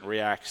servant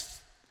reacts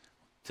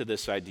to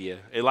this idea.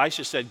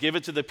 Elisha said, give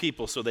it to the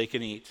people so they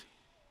can eat.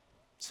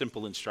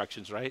 Simple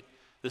instructions, right?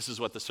 This is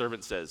what the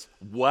servant says.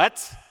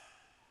 What?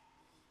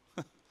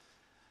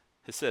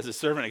 It says, the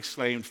servant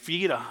exclaimed,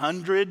 feed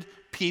 100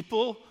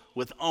 people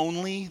with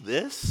only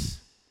this?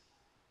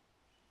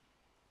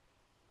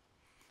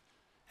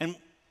 And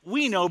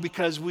we know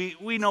because we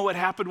know what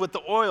happened with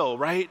the oil,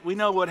 right? We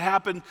know what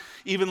happened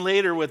even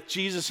later with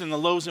Jesus and the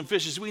loaves and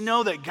fishes. We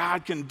know that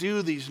God can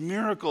do these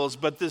miracles,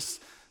 but this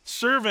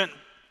servant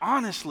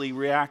honestly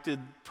reacted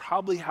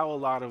probably how a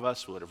lot of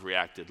us would have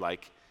reacted,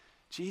 like,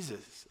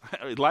 Jesus,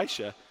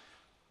 Elisha,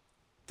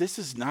 this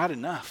is not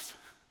enough.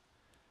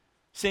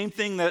 Same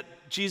thing that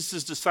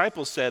Jesus'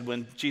 disciples said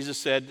when Jesus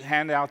said,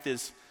 hand out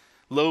these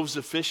loaves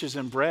of fishes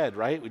and bread,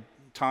 right?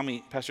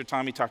 Pastor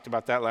Tommy talked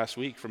about that last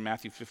week from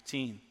Matthew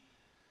 15.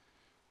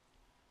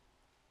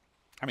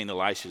 I mean,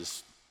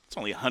 it's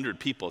only 100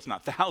 people. It's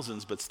not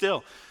thousands, but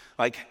still,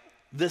 like,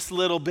 this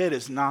little bit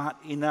is not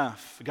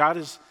enough.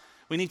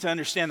 We need to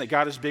understand that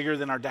God is bigger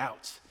than our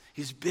doubts.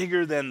 He's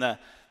bigger than the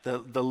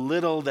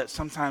little that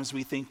sometimes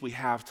we think we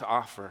have to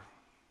offer.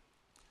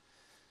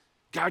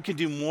 God can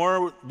do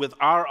more with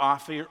our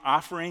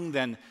offering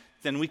than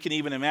we can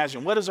even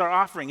imagine. What is our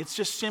offering? It's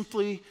just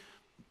simply,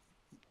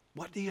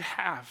 what do you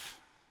have?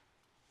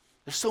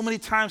 There's so many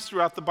times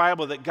throughout the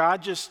Bible that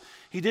God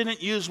he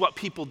didn't use what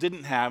people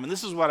didn't have. And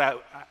this is what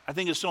I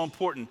think is so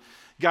important.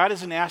 God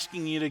isn't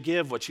asking you to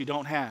give what you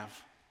don't have.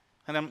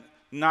 And I'm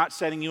not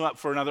setting you up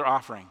for another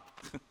offering.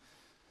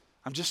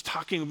 I'm just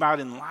talking about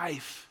in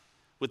life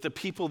with the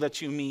people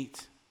that you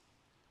meet.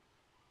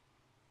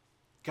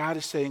 God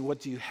is saying, what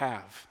do you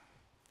have?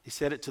 He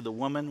said it to the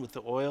woman with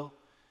the oil,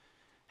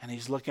 and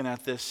he's looking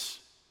at this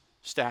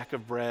stack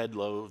of bread,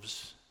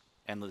 loaves,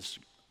 and this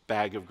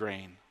bag of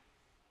grain.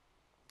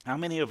 How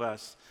many of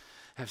us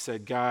have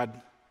said,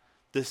 God,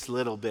 this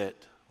little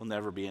bit will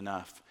never be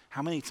enough?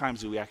 How many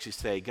times do we actually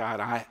say, God,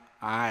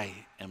 I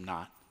am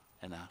not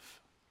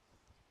enough?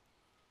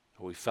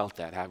 Well, we felt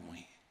that, haven't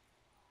we?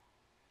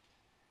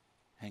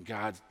 And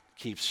God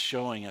keeps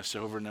showing us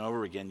over and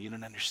over again, you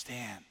don't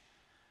understand.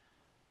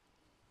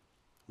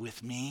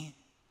 With me,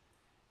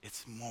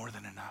 it's more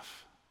than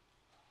enough.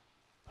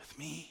 With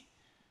me,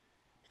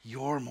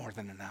 you're more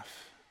than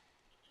enough.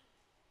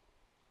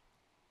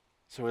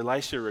 So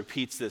Elisha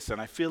repeats this,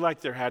 and I feel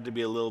like there had to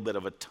be a little bit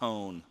of a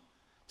tone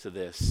to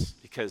this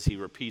because he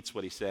repeats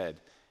what he said.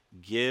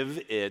 Give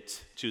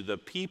it to the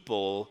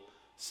people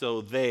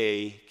so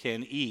they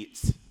can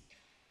eat.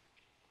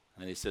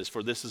 And he says,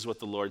 for this is what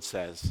the Lord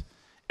says.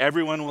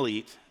 Everyone will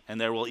eat,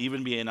 and there will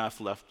even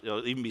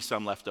be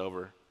some left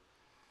over.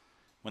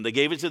 When they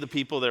gave it to the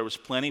people, there was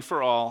plenty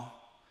for all,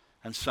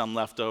 and some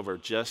left over,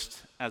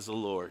 just as the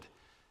Lord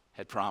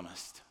had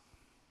promised.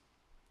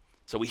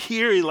 So we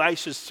hear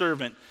Elisha's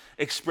servant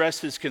express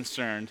his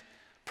concern,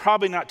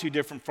 probably not too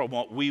different from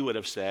what we would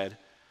have said.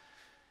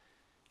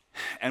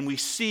 And we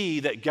see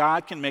that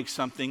God can make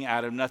something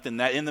out of nothing.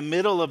 That in the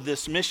middle of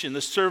this mission,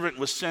 the servant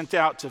was sent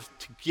out to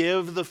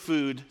give the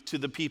food to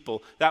the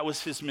people. That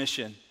was his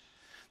mission.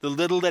 The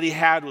little that he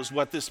had was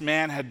what this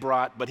man had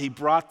brought, but he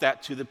brought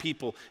that to the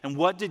people. And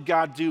what did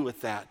God do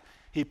with that?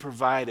 He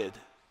provided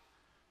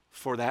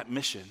for that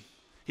mission.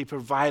 He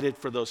provided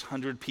for those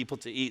 100 people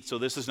to eat. So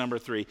this is number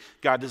 3.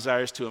 God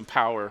desires to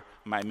empower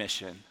my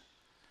mission.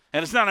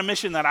 And it's not a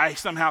mission that I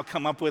somehow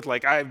come up with,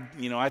 like I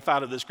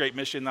thought of this great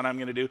mission that I'm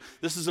going to do.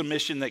 This is a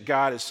mission that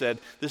God has said,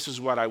 this is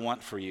what I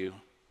want for you.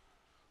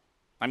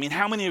 I mean,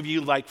 how many of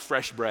you like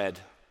fresh bread?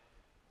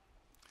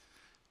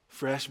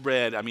 Fresh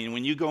bread. I mean,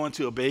 when you go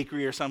into a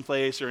bakery or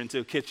someplace or into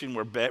a kitchen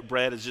where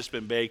bread has just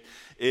been baked,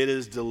 it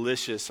is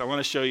delicious. I want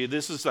to show you,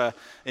 this is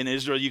in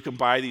Israel, you can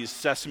buy these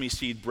sesame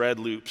seed bread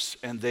loops,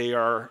 and they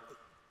are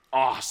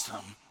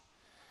awesome.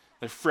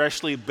 They're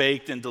freshly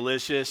baked and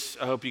delicious.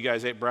 I hope you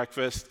guys ate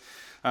breakfast.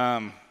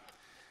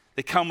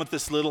 They come with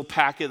this little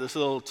packet, this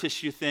little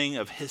tissue thing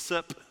of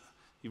hyssop.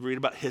 You read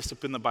about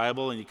hyssop in the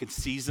Bible, and you can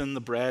season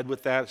the bread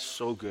with that. It's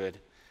so good.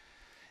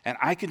 And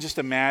I can just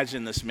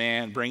imagine this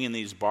man bringing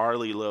these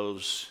barley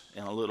loaves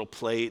in a little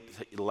plate,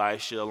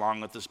 Elisha, along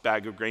with this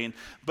bag of grain.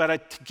 But I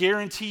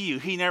guarantee you,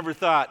 he never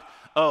thought,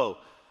 oh,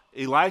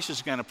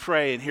 Elisha's going to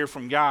pray and hear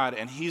from God,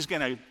 and he's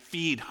going to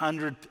feed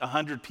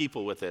 100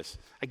 people with this.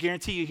 I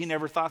guarantee you, he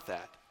never thought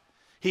that.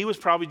 He was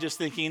probably just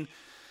thinking,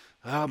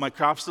 oh, my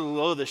crop's a little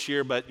low this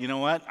year, but you know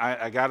what?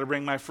 I got to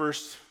bring my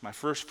first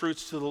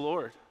fruits to the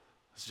Lord.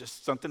 It's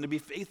just something to be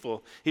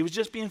faithful. He was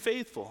just being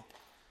faithful.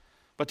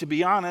 But to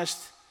be honest,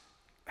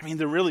 I mean,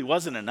 there really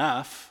wasn't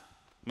enough.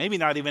 Maybe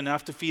not even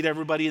enough to feed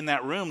everybody in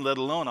that room, let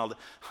alone all the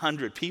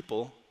 100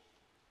 people.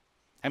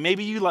 And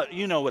maybe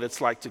you know what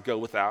it's like to go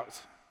without.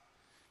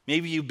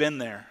 Maybe you've been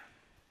there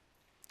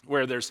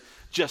where there's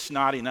just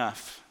not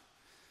enough.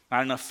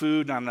 Not enough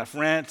food, not enough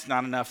rent,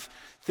 not enough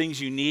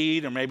things you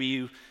need. Or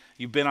maybe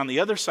you've been on the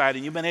other side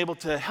and you've been able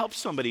to help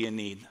somebody in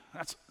need.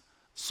 That's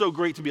so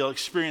great to be able to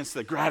experience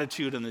the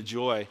gratitude and the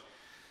joy.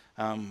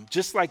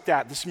 Just like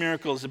that, this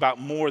miracle is about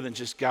more than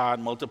just God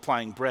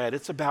multiplying bread.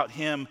 It's about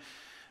him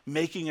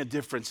making a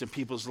difference in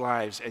people's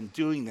lives and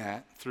doing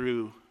that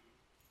through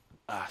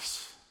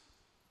us.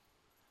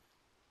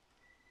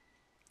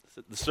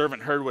 The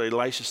servant heard what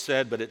Elisha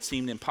said, but it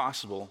seemed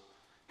impossible.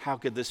 How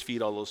could this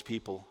feed all those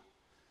people?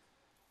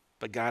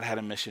 But God had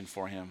a mission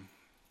for him.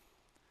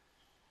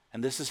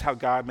 And this is how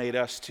God made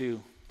us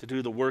too, to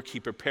do the work he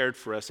prepared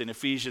for us. In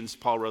Ephesians,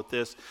 Paul wrote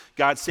this: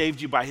 God saved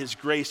you by his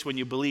grace when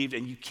you believed,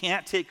 and you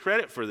can't take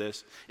credit for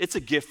this. It's a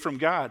gift from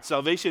God.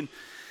 Salvation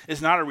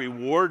is not a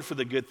reward for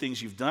the good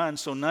things you've done,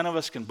 so none of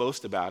us can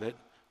boast about it.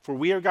 For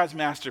we are God's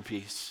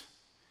masterpiece.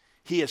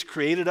 He has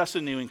created us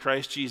anew in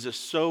Christ Jesus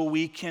so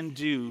we can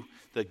do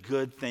the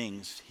good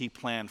things he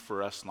planned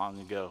for us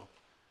long ago.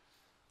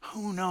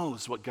 Who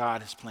knows what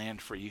God has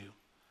planned for you?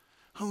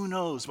 Who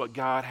knows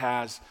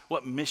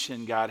what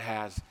mission God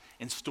has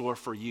in store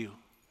for you?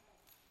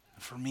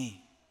 For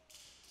me.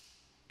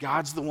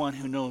 God's the one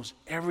who knows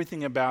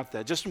everything about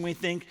that. Just when we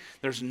think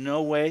there's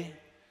no way,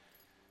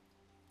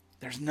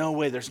 there's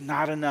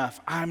not enough,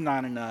 I'm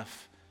not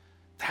enough,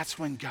 that's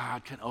when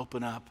God can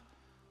open up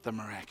the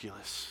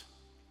miraculous.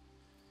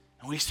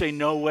 And we say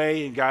no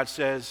way, and God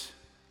says,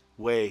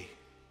 way.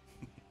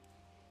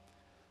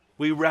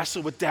 We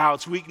wrestle with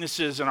doubts,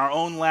 weaknesses, and our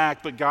own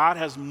lack, but God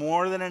has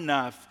more than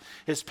enough.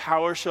 His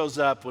power shows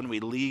up when we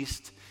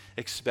least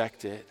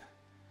expect it.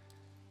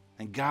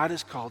 And God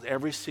has called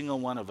every single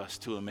one of us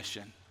to a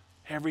mission.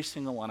 Every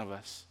single one of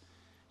us.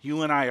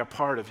 You and I are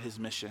part of his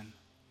mission.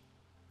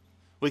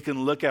 We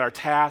can look at our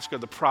task or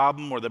the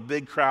problem or the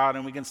big crowd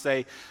and we can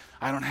say,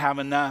 I don't have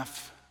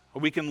enough.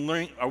 Or we can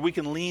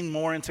lean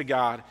more into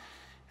God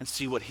and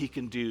see what he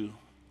can do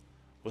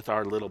with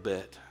our little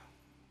bit.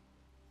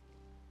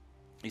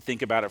 You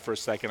think about it for a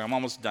second. I'm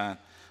almost done.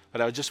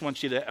 But I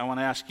want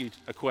to ask you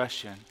a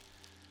question.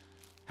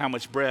 How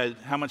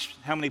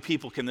many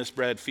people can this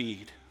bread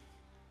feed?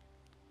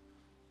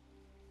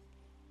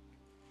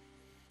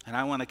 And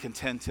I want to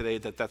contend today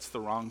that that's the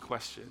wrong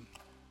question.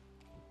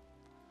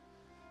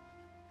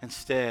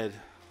 Instead,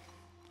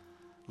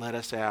 let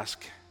us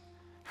ask,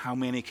 how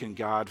many can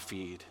God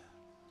feed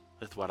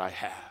with what I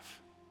have?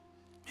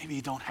 Maybe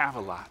you don't have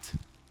a lot.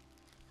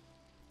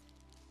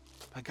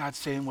 But God's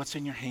saying, what's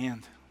in your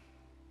hand?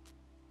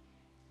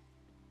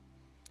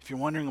 If you're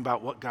wondering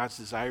about what God's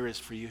desire is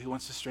for you, he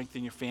wants to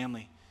strengthen your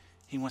family.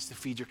 He wants to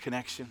feed your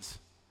connections.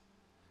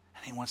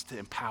 And he wants to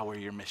empower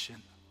your mission.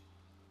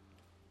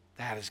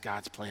 That is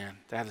God's plan.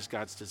 That is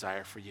God's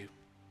desire for you.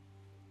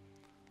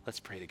 Let's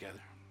pray together.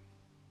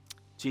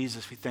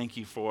 Jesus, we thank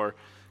you for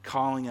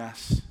calling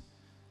us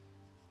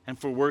and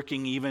for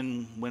working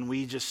even when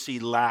we just see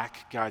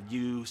lack. God,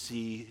 you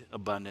see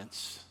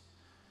abundance.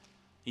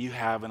 You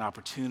have an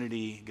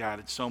opportunity, God,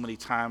 at so many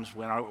times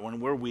when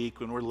we're weak,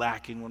 when we're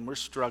lacking, when we're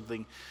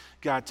struggling,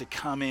 God, to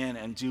come in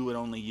and do what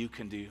only you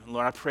can do.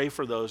 Lord, I pray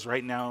for those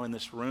right now in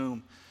this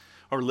room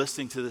or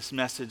listening to this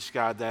message,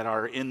 God, that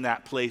are in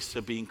that place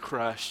of being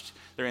crushed.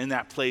 They're in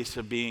that place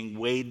of being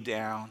weighed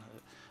down,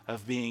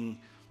 of being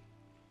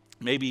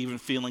maybe even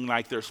feeling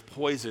like there's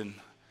poison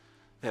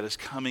that is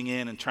coming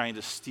in and trying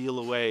to steal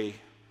away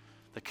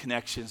the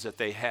connections that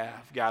they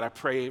have. God, I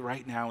pray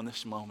right now in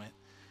this moment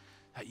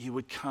that you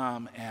would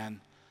come and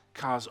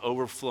cause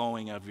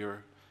overflowing of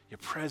your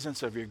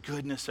presence, of your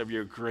goodness, of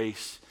your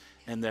grace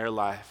in their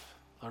life.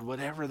 Lord,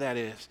 whatever that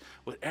is,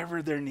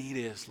 whatever their need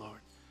is, Lord,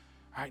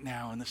 right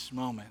now in this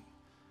moment,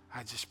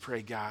 I just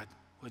pray, God,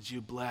 would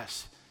you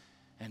bless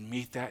and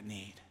meet that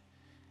need?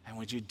 And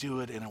would you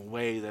do it in a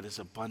way that is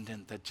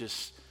abundant, that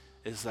just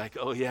is like,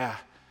 oh yeah,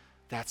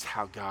 that's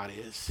how God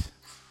is.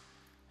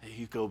 That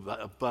you go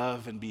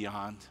above and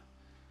beyond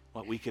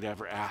what we could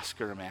ever ask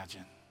or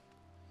imagine.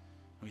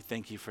 We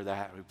thank you for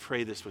that. We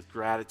pray this with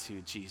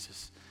gratitude,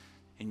 Jesus.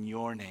 In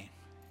your name,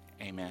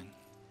 amen.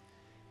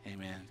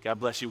 Amen. God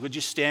bless you. Would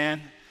you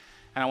stand?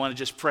 And I want to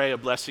just pray a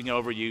blessing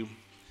over you.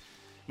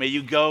 May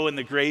you go in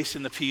the grace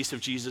and the peace of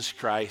Jesus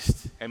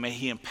Christ, and may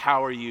he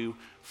empower you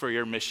for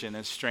your mission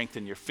and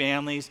strengthen your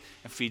families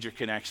and feed your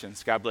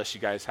connections. God bless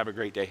you guys. Have a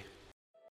great day.